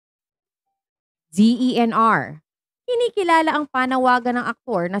DENR. Kinikilala ang panawagan ng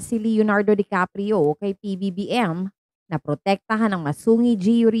aktor na si Leonardo DiCaprio kay Pbbm na protektahan ang Masungi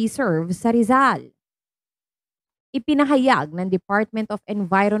Geo Reserve sa Rizal. Ipinahayag ng Department of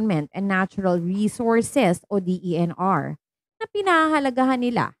Environment and Natural Resources o DENR na pinahahalagahan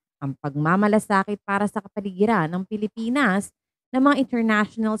nila ang pagmamalasakit para sa kapaligiran ng Pilipinas ng mga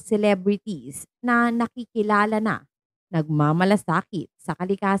international celebrities na nakikilala na nagmamalasakit sa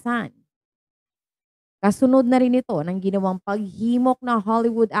kalikasan. Kasunod na rin ito ng ginawang paghimok ng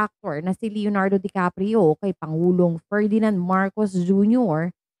Hollywood actor na si Leonardo DiCaprio kay Pangulong Ferdinand Marcos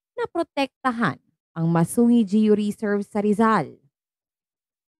Jr. na protektahan ang Masungi Geo Reserve sa Rizal.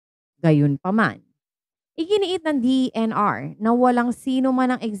 Gayunpaman, iginiit ng DENR na walang sino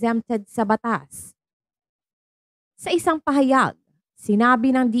man ang exempted sa batas. Sa isang pahayag, sinabi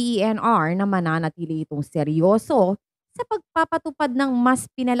ng DENR na mananatili itong seryoso sa pagpapatupad ng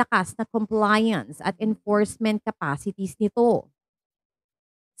mas pinalakas na compliance at enforcement capacities nito.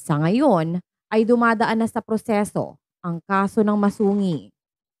 Sa ngayon, ay dumadaan na sa proseso ang kaso ng Masungi.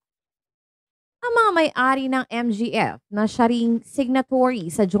 Ang mga may-ari ng MGF na siya ring signatory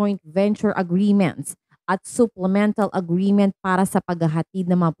sa joint venture agreements at supplemental agreement para sa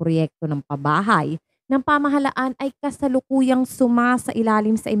paghahatid ng mga proyekto ng pabahay ng pamahalaan ay kasalukuyang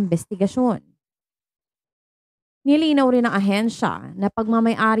sumasailalim sa investigasyon. Nilinaw rin ng ahensya na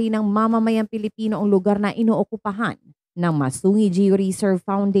pagmamay-ari ng mamamayang Pilipino ang lugar na inookupahan ng Masungi Geo Reserve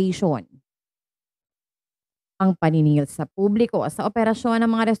Foundation. Ang paniningil sa publiko sa operasyon ng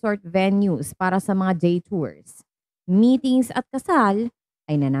mga resort venues para sa mga day tours, meetings at kasal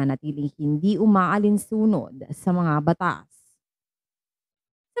ay nananatiling hindi umaalinsunod sa mga batas.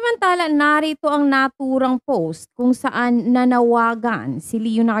 Samantala, narito ang naturang post kung saan nanawagan si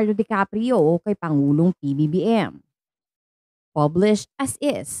Leonardo DiCaprio kay Pangulong PBBM. Published as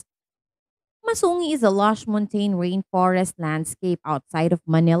is. Masungi is a lush montane rainforest landscape outside of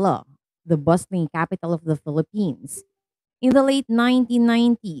Manila, the bustling capital of the Philippines. In the late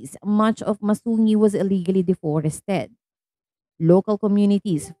 1990s, much of Masungi was illegally deforested. Local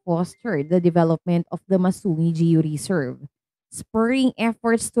communities fostered the development of the Masungi Geo Reserve, spurring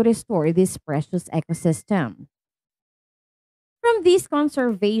efforts to restore this precious ecosystem. From these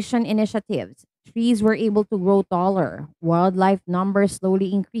conservation initiatives, trees were able to grow taller, wildlife numbers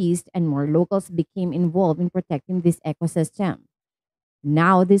slowly increased, and more locals became involved in protecting this ecosystem.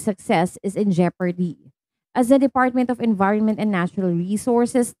 Now, this success is in jeopardy, as the Department of Environment and Natural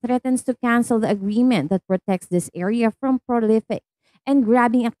Resources threatens to cancel the agreement that protects this area from prolific and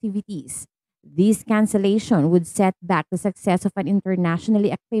grabbing activities. This cancellation would set back the success of an internationally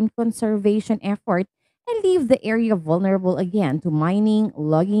acclaimed conservation effort and leave the area vulnerable again to mining,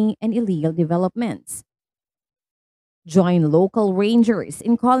 logging, and illegal developments. Join local rangers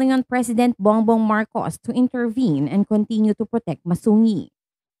in calling on President Bongbong Marcos to intervene and continue to protect Masungi.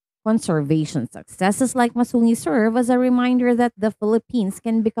 Conservation successes like Masungi serve as a reminder that the Philippines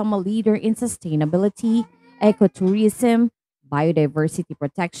can become a leader in sustainability, ecotourism, biodiversity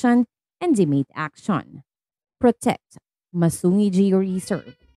protection, and demate action. Protect Masungi Geo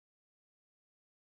Reserve.